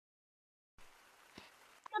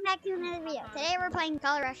welcome back to another video. Today we're playing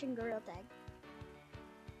Color Rush and Gorilla Tag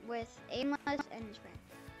with Aimless and his friend.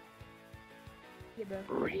 Yeah,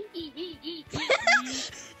 bro.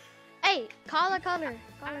 Hey, call a color.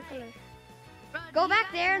 Call a color. Go back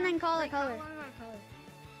there and then call a color.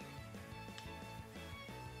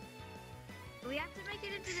 We have to make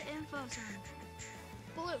it into the info zone.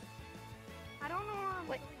 Blue. I don't know where I'm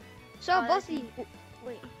Wait. So, Bossy.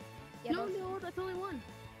 Wait. Yeah, no, Bossy. no, that's only one.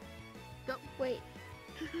 Go. Wait.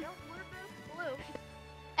 No, we're both blue.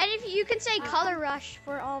 And if you can say Color Rush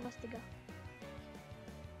for all of us to go.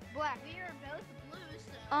 Black. We are both blue,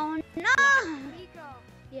 so. Oh no! Nico.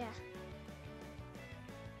 Yeah.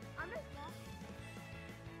 I'm just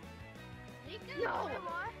Nico. No.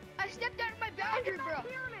 I stepped out of my boundary, bro.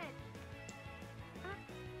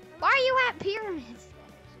 Why are you at pyramids?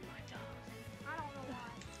 I don't know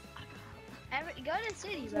why. Go to the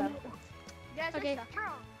city, bro. You guys Okay. are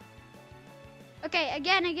stuck. Okay,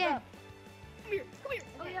 again. Come here.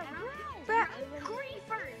 Oh, yeah, Bro. You're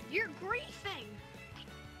griefer. You're griefing.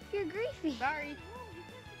 You're griefy. Sorry.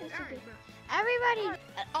 It's Sorry, okay. bro. Everybody.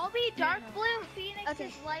 I'll be dark blue. Phoenix Okay.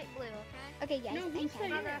 is light blue. Okay. Okay, yes. No, he's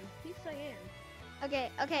thank you. cyan. He's cyan. Okay.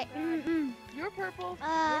 You're purple.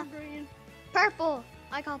 Uh, You're green. Purple.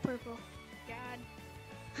 I call purple. God.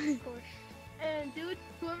 Of course. And dude,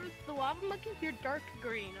 whoever's the lava monkey, you're dark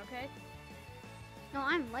green, okay? No,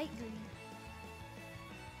 I'm light green.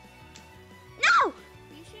 No! You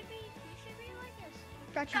should be like this.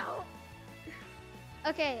 Gotcha. No.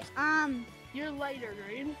 Okay, You're lighter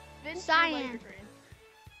green. Vince, Cyan. You're lighter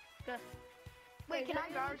green. Wait, can I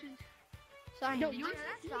guard? sorry. No, you.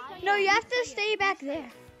 No, you have to stay back there.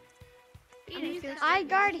 Phoenix. I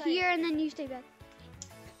guard here and then you stay back.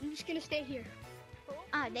 I'm just gonna stay here.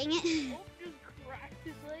 Ah, dang it. Oh, just cracked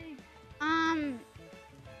his leg.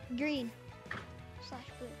 Green.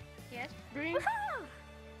 /blue. Yes. Green.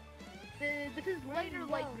 This is lighter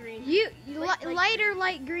light green. You Like- lighter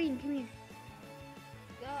light green. Come here.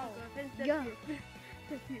 Go. Vince, that's Go. you.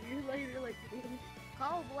 That's you. You're lighter light green.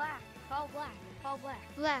 Call black. Call black. Call black.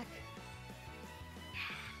 Black.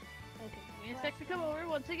 Okay. We expect to come over.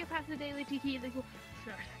 Once I get past the daily TT, then we'll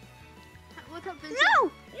start. What's up, Vince? No!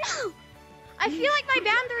 No! I feel like my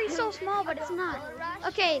boundary's so small, but it's not.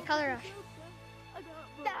 Okay, Color Rush.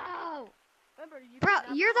 No. Remember, you Bro,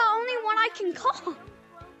 cannot- you're the only one I can call.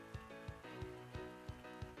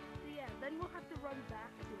 Yeah, then we'll have to run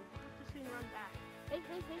back. We'll have to soon run back. Hey,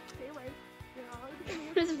 stay away. You're not allowed to come here.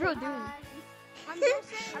 What is bro doing? I'm just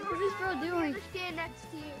saying. What is bro doing? Stand next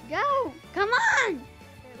to you. Go! Come on!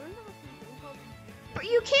 Hey, learn how to call Bro,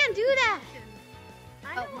 you can't do that. I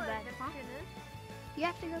Oh, know my what bad. eviction is. You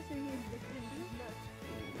have to go through here.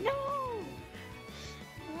 No.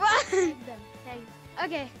 Run! Hey,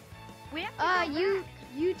 Okay. we have to go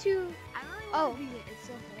you two. I really Oh. want to beat it. It's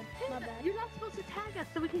so fun. My bad. You're not supposed to tag us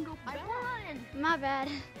so we can go I back. won. My bad.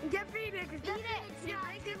 Get Phoenix. Get Phoenix. Yeah,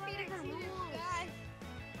 get Phoenix.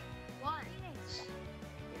 What?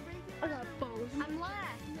 I got bows. I'm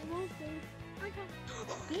last.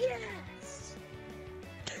 Yes.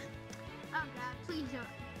 Oh God, please don't.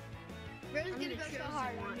 Bro's I'm gonna the go so chosen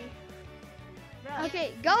hard on one. me.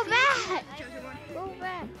 Okay, go back. Chosen one. Go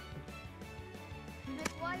back.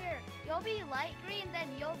 McGuire, you'll be light green, then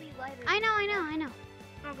you'll be lighter. I know.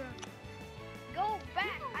 Oh God. Go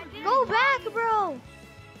back. I didn't Go want back, you. bro.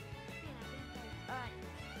 Alright.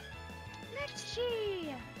 Next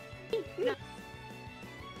year.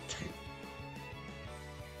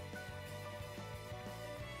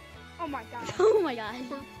 Oh my god. Oh my god.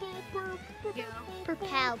 Go.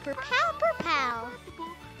 Perpal.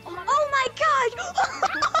 Oh my Oh my god.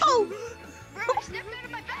 Oh! Bro, I stepped out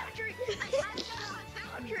of my boundary. I stepped out of my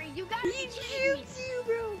boundary. You gotta He be kidding me. shoots you,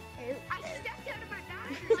 bro. I stepped out of my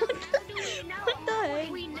boundary. How do we know? What the How heck?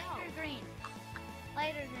 would we know? Lighter green.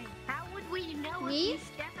 Lighter green. How would we know Me? if you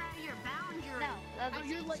step out of your boundary? No. Oh,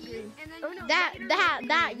 you're light green. And then Oh, no, That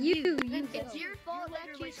you. It's your fault that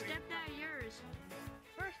you light green. stepped out of yours.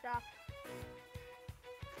 First off,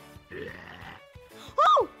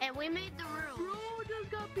 Oh! And we made the rules. bro just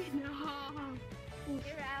got beaten. You're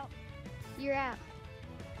out. You're out.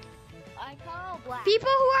 I call black. People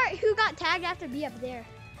who got tagged have to be up there.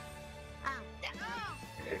 Oh.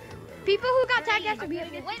 People who got tagged Green. have to be up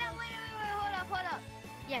there. Wait, hold up.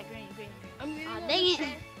 Yeah, green. I'm gonna Aw, go dang it.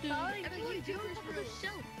 check, dude. Sorry, but Everyone you do do this for this the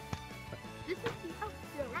show. This is the house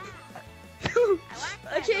show. I like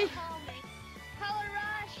that. Okay. Don't call me. Color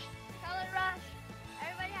rush.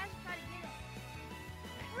 Everybody has to try to get it.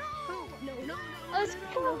 No. Let's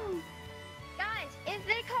go. Guys, if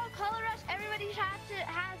they call color rush, everybody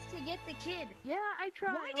has to get the kid. Yeah, I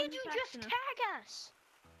tried. Why did you just tag us?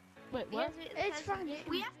 Wait, what? It's fine.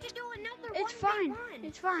 We have to do another It's fine.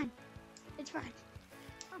 It's fine. It's fine.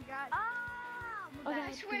 Oh god. Oh, Okay.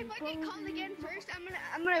 I swear if I get called again first,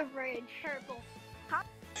 I'm gonna rage. Purple.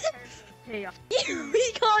 Hey,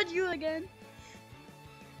 We called you again.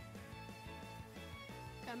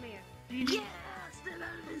 Come here. yes!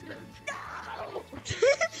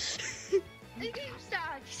 The game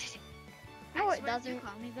sucks. No, I it swear doesn't. you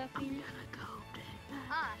call me that, I'm Phoenix. gonna go.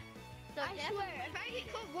 Ah. So I swear, if I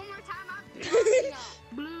get called one more time, I'm blowing up.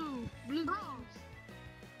 Blue.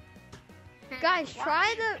 Guys,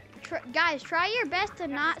 try your best to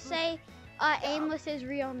not say Aimless's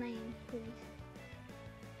real name, please.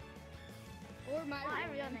 Or my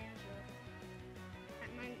real name.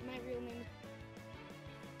 My real name.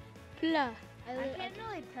 Blah. I can't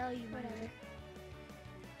really tell you Whatever.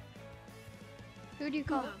 Who do you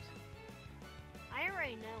call? I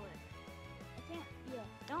already know it. I can't, yeah,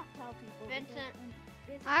 don't tell people. Vincent.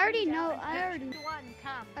 I already know. I already. One,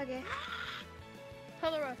 come. Okay.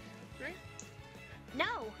 Color rush, right?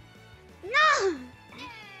 No. No.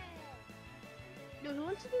 No, who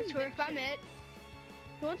wants to do I swear if I'm it.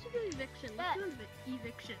 Who wants to do eviction? Let's do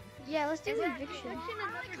eviction. Yeah, let's do Is that eviction.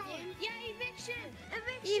 another game? Yeah, eviction.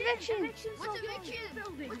 Eviction. What's eviction?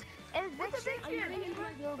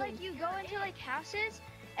 Eviction, like you go into like houses,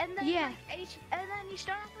 and then Yeah. and then you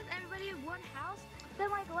start off with everybody in one house.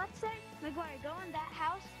 Then like let's say McGuire go in that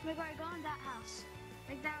house, McGuire go in that house,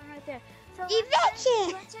 like that one right there. So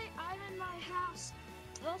Eviction. let's say I'm in my house.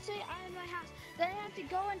 Let's say I'm in my house. Then I have to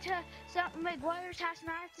go into McGuire's house, and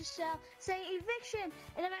I have to say eviction.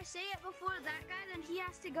 And if I say it before that guy, then he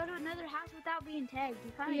has to go to another house without being tagged.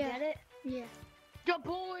 You kind of Yeah. get it? Yeah. The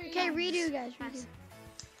boys! Okay, redo, guys. Redo.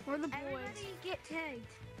 We're the boys. Everybody get tagged.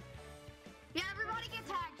 Yeah, everybody get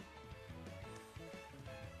tagged.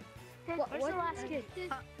 Where's the last kid?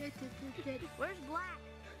 Where's Black?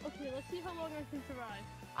 Okay, let's see how long I can survive.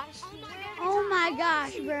 I swear. Oh my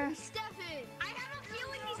gosh, bro. Stefan. I have a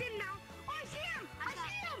feeling he's in now. Oh, I see him. I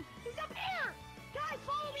see him. He's up here. Guys,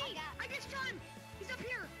 follow me. I just saw him. He's up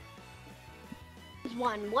here. There's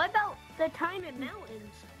one. What about the time in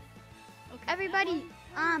mountains? Okay, Everybody,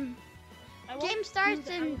 I won't game do starts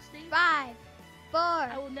the in house thing. 5, 4,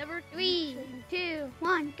 I will never 3, 2,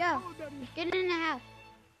 1, go. Oh, Daddy. Get in the house.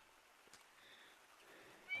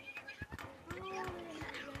 I'm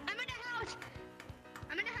in the house.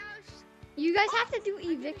 I'm in the house. You guys have to do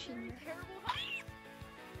eviction.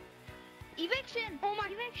 Eviction! Oh my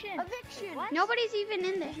eviction! Eviction. What? Nobody's even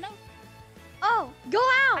in there. No. Oh, go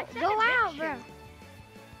I out. said Go out, eviction. bro.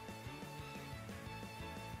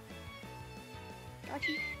 Got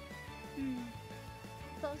you.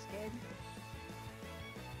 So scared.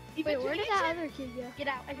 Wait, where did that other kid go? Get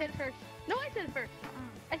out. I said it first. No, I said it first.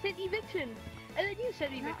 I said eviction. And then you said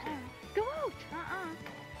eviction. Go out.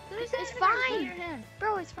 It's fine.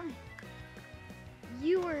 Bro, it's fine.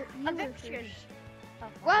 You were Eviction. first.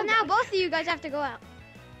 Well, now both of you guys have to go out.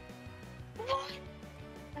 What?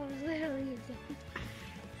 I was literally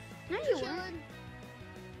No, you weren't.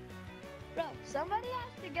 Bro, somebody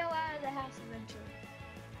has to go out of the house eventually.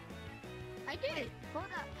 I did. Hold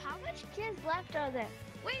up. How much kids left are there?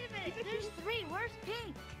 Wait a minute. There's 3. Where's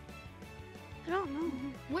Pink? I don't know.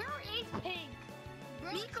 Where is Pink?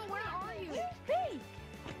 Nico, where are you? Where's Pink?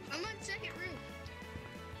 I'm on second roof.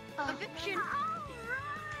 Oh. Eviction.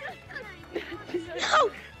 No!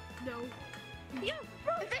 No. You.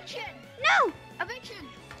 Eviction. No! Eviction.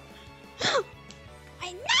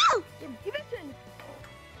 I know! Eviction.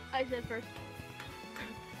 I said first.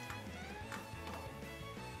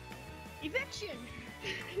 Eviction.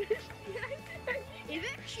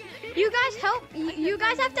 Eviction. You guys help. You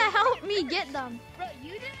guys have to help me get them. Bro,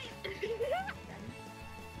 you didn't.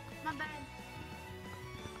 My bad.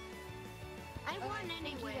 I won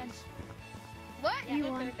anyways. What? You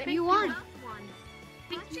won. Pink, You won. both won.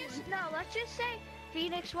 Let's just say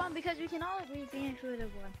Phoenix won because we can all agree Phoenix would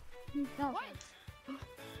have won. No. What?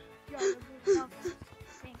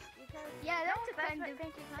 Yeah,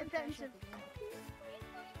 that's offensive.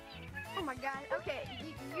 Oh my god. Okay,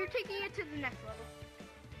 you're taking it to the next level.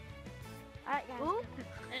 Alright, guys. Ooh.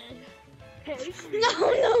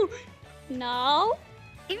 No, no. No.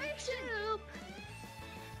 Eviction.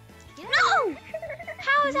 No!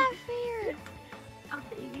 How is that fair?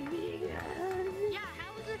 Yeah,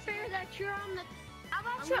 how is it fair that you're on the... How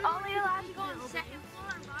about you're only allowed to go on second floor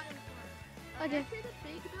and bottom floor? Okay. I'd say the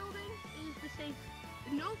big building is the safe.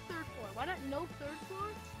 No third floor. Why not no third floor?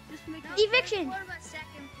 Just to make it Eviction. What about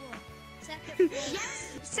second floor? Second floor.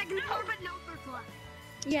 Yes, second floor, but no third floor.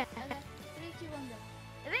 Yeah. 3, 2, 1, go.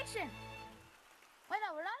 Eviction! Wait,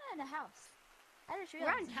 no, we're not in a house. I just We're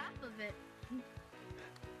on realized. top of it.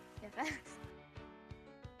 Yeah. fast.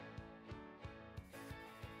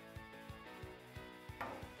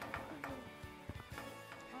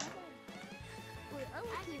 Wait, I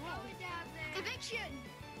went too low. Eviction!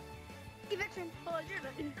 Eviction. Oh, you're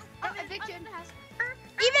not. Eviction!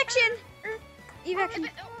 Eviction. Eviction.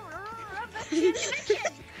 Eviction!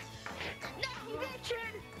 No! Eviction!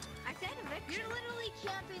 I said eviction. You're literally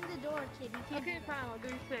camping the door, kid. You can't Okay, fine, I'll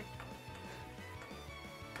do 6.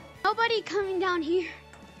 Nobody coming down here.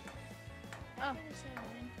 Oh.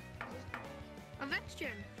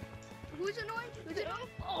 Eviction! Who's annoyed? Who's annoyed?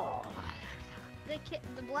 Oh.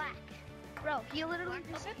 The black. Bro, he literally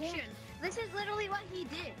just Eviction! This is literally what he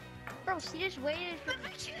did. Bro, he just waited for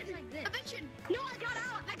Eviction! like this. Eviction! No, I got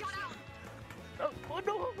out! I got out! Oh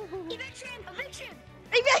no! Eviction! Eviction!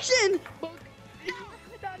 Eviction. No!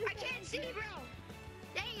 I can't see, bro!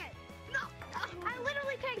 Dang it! No! I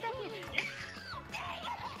literally pegged that kid. No! Dang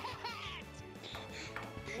it!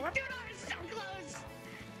 What? Dude, I was so close!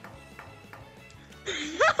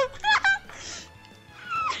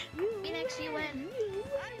 Phoenix, you win.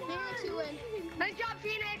 Phoenix, you win. Nice job,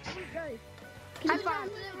 Phoenix! Guys, High five.